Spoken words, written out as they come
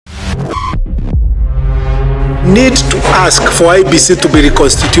need to ask for IEBC to be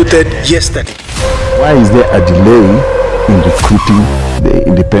reconstituted yesterday. Why is there a delay in recruiting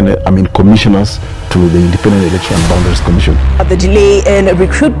the commissioners to the Independent Election and Boundaries Commission? The delay in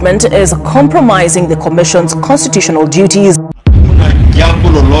recruitment is compromising the commission's constitutional duties. Jambo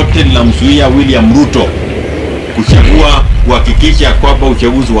lolote linamzuia William Ruto kuchagua kuhakikisha kwamba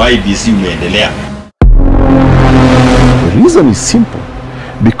uchaguzi wa IEBC umeendelea. The reason is simple.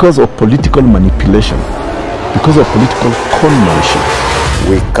 Because of political manipulation. Because of political conmanship.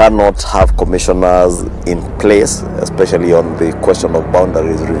 We cannot have commissioners in place, especially on the question of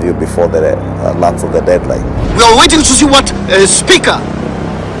boundaries review before the lapse of the deadline. We are waiting to see what Speaker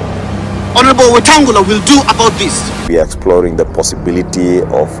Honorable Wetangula will do about this. We are exploring the possibility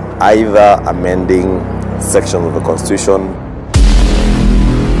of either amending sections of the Constitution.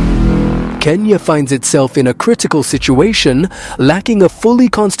 Kenya finds itself in a critical situation, lacking a fully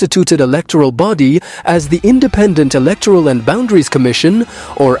constituted electoral body, as the Independent Electoral and Boundaries Commission,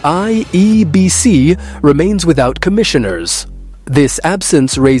 or IEBC, remains without commissioners. This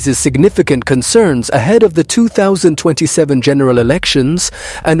absence raises significant concerns ahead of the 2027 general elections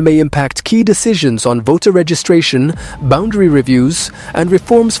and may impact key decisions on voter registration, boundary reviews, and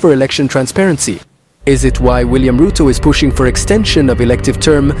reforms for election transparency. Is it why William Ruto is pushing for extension of elective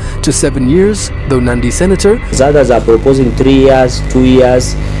term to 7 years, though Nandi Senator? Others are proposing 3 years, 2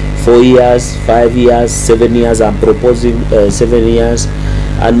 years, 4 years, 5 years, 7 years. I'm proposing 7 years.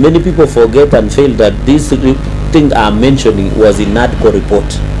 And many people forget and feel that this thing I'm mentioning was in NADCO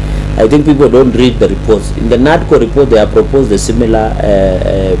report. I think people don't read the reports. In the NADCO report, they have proposed a similar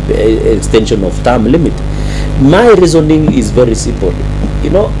extension of term limit. My reasoning is very simple. You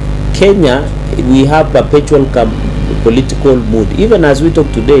know, Kenya, we have perpetual political mood. Even as we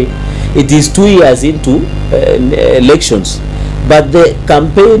talk today, it is 2 years into elections. But the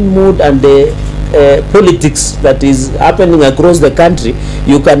campaign mood and the politics that is happening across the country,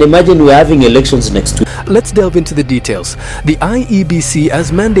 you can imagine we're having elections next week. Let's delve into the details. The IEBC,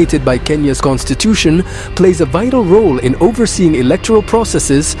 as mandated by Kenya's constitution, plays a vital role in overseeing electoral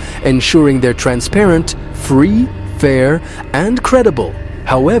processes, ensuring they're transparent, free, fair, and credible.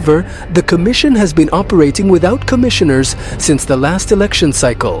 However, the Commission has been operating without commissioners since the last election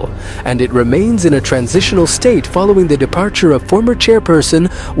cycle, and it remains in a transitional state following the departure of former chairperson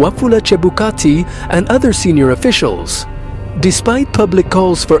Wafula Chebukati and other senior officials. Despite public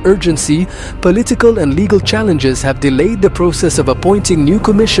calls for urgency, political and legal challenges have delayed the process of appointing new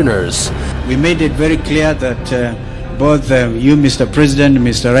commissioners. We made it very clear that both you, Mr. President,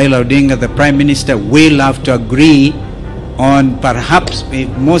 Mr. Raila Odinga, the Prime Minister, will have to agree on, perhaps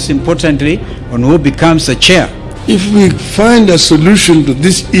most importantly, on who becomes the chair. If we find a solution to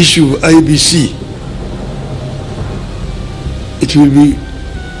this issue of IEBC, it will be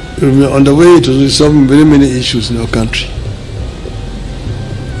on the way to resolving very many issues in our country.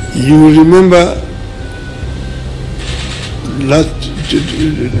 You remember last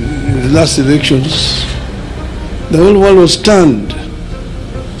elections, the whole world was stunned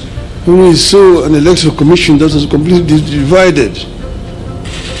when we saw an electoral commission that was completely divided.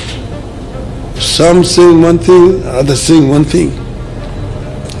 Some saying one thing, others saying one thing.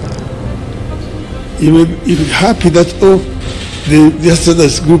 You may be happy that, the other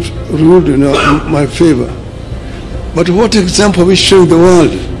group ruled in my favor. But what example are we showing the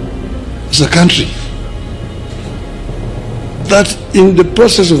world as a country? That in the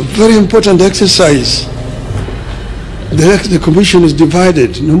process of a very important exercise, the commission is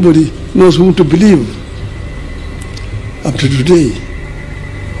divided. Nobody knows whom to believe up to today.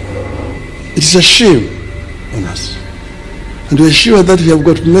 It is a shame on us. And we are sure that we have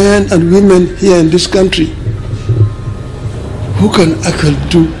got men and women here in this country who can actually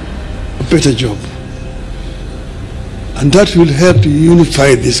do a better job. And that will help to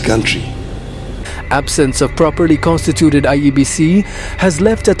unify this country. Absence of properly constituted IEBC has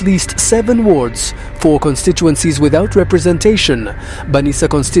left at least 7 wards, 4 constituencies without representation. Banisa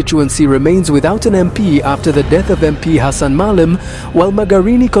constituency remains without an MP after the death of MP Hassan Malim, while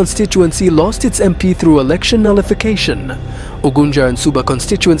Magarini constituency lost its MP through election nullification. Ugunja and Suba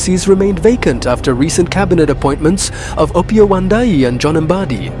constituencies remained vacant after recent cabinet appointments of Opiyo Wandayi and John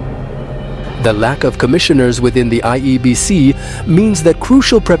Mbadi. The lack of commissioners within the IEBC means that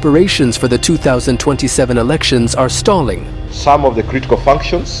crucial preparations for the 2027 elections are stalling. Some of the critical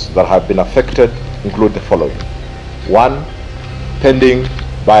functions that have been affected include the following. 1. Pending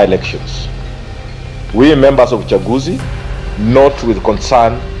by-elections. We members of Uchaguzi note with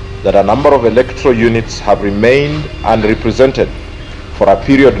concern that a number of electoral units have remained unrepresented for a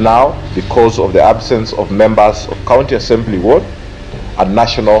period now because of the absence of members of County Assembly Ward and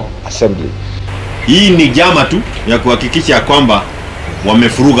National Assembly. Hii ni jama tu ya kuhakikisha kwamba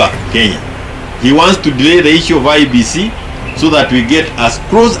wamefuruga Kenya. He wants to delay the issue of IEBC so that we get as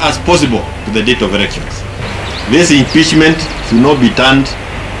close as possible to the date of elections. This impeachment should not be turned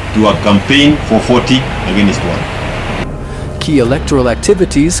to a campaign for 40 against 1. Key electoral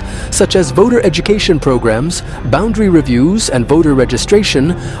activities such as voter education programs, boundary reviews and voter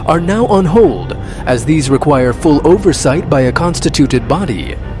registration are now on hold, as these require full oversight by a constituted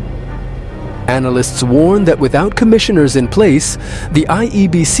body. Analysts warn that without commissioners in place, the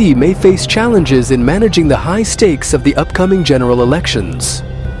IEBC may face challenges in managing the high stakes of the upcoming general elections.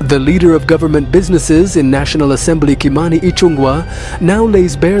 The leader of government businesses in National Assembly Kimani Ichung'wah now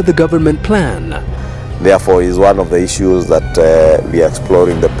lays bare the government plan. Therefore, is one of the issues that we are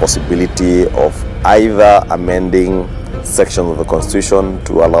exploring the possibility of either amending sections of the Constitution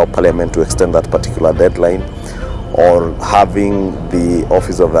to allow Parliament to extend that particular deadline, or having the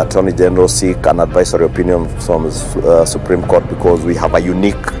Office of the Attorney General seek an advisory opinion from the Supreme Court, because we have a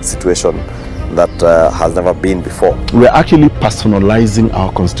unique situation that has never been before. We're actually personalizing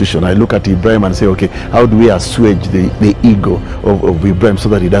our constitution. I look at Ibrahim and say, okay, how do we assuage the ego of Ibrahim so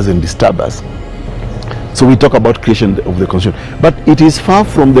that he doesn't disturb us? So we talk about creation of the constitution, but it is far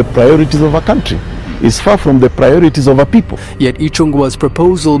from the priorities of our country. It's far from the priorities of our people. Yet Ichung'wah's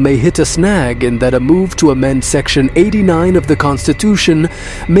proposal may hit a snag in that a move to amend Section 89 of the Constitution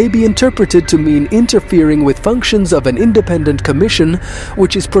may be interpreted to mean interfering with functions of an independent commission,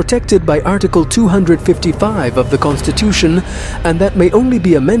 which is protected by Article 255 of the Constitution, and that may only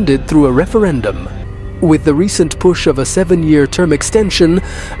be amended through a referendum. With the recent push of a 7-year term extension,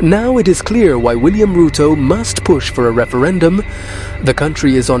 now it is clear why William Ruto must push for a referendum. The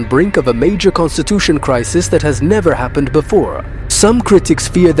country is on brink of a major constitution crisis that has never happened before. Some critics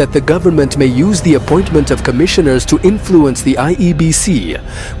fear that the government may use the appointment of commissioners to influence the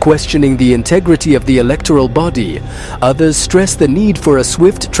IEBC, questioning the integrity of the electoral body. Others stress the need for a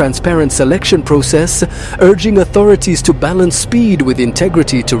swift, transparent selection process, urging authorities to balance speed with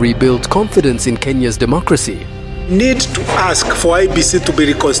integrity to rebuild confidence in Kenya's democracy. Need to ask for IEBC to be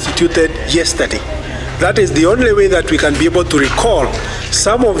reconstituted yesterday. That is the only way that we can be able to recall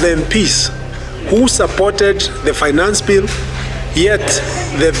some of the MPs who supported the finance bill, yet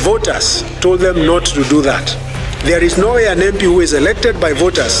the voters told them not to do that. There is no way an MP who is elected by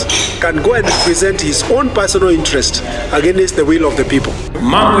voters can go and represent his own personal interest against the will of the people.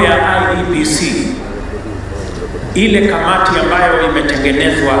 Mambo ya IEBC, ile kamati ambayo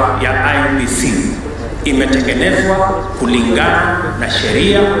imetengenezwa ya IEBC imetengenezwa kulingana na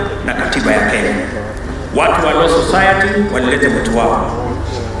sheria na katiba ya Kenya. Watu wa law society walilete mtu wao,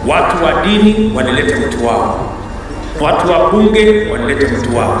 watu wa dini walilete mtu wao, watu wa bunge walilete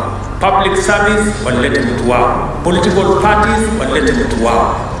mtu wao, public service walilete mtu wao, political parties walilete mtu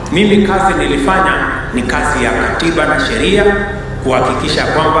wao. Mimi kazi nilifanya ni kazi ya katiba na sheria, kuhakikisha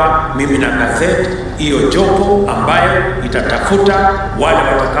kwamba mimi na gazeti hiyo jopo ambayo itatafuta wale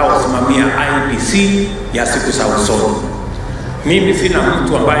watakaosimamia IEBC ya siku za usoni. Mimi sina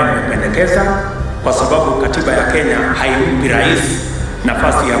mtu ambaye nimependekeza, kwa sababu katiba ya Kenya haimpi rais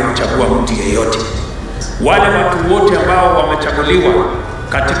nafasi ya kuchagua mtu yeyote. Wale watu wote ambao wamechaguliwa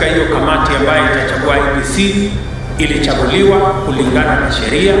katika hiyo kamati ambayo itachagua IEBC ilichaguliwa kulingana na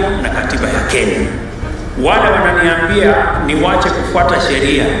sheria na katiba ya Kenya. Wale wananiambia niwache kufuata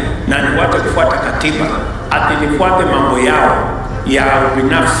sheria na niwache kufuata katiba, ati nifuate mambo yao ya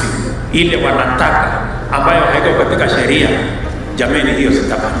binafsi ile wanataka ambayo haiko katika sheria, jameni, hiyo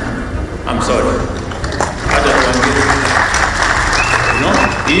sitafanya. I'm sorry.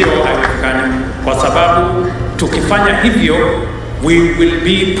 Hiyo haiwezekani, kwa sababu tukifanya hivyo we will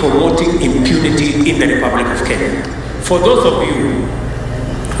be promoting impunity in the Republic of Kenya. For those of you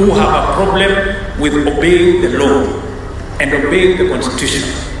who have a problem with obeying the law and obeying the Constitution,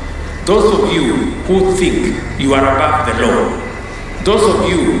 those of you who think you are above the law, those of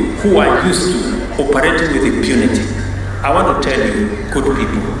you who are used to operating with impunity, I want to tell you, good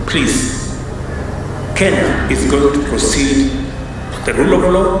people, please, Kenya is going to proceed with the rule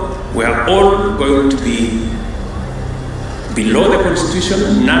of law. We are all going to be below the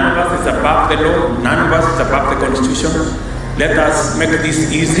Constitution. None of us is above the law. None of us is above the Constitution. Let us make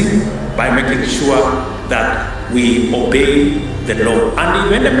this easy by making sure that we obey the law. And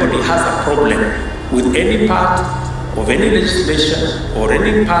if anybody has a problem with any part of any legislation or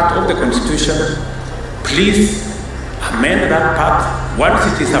any part of the Constitution, please amend that part. Once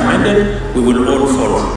it is amended, we will all follow.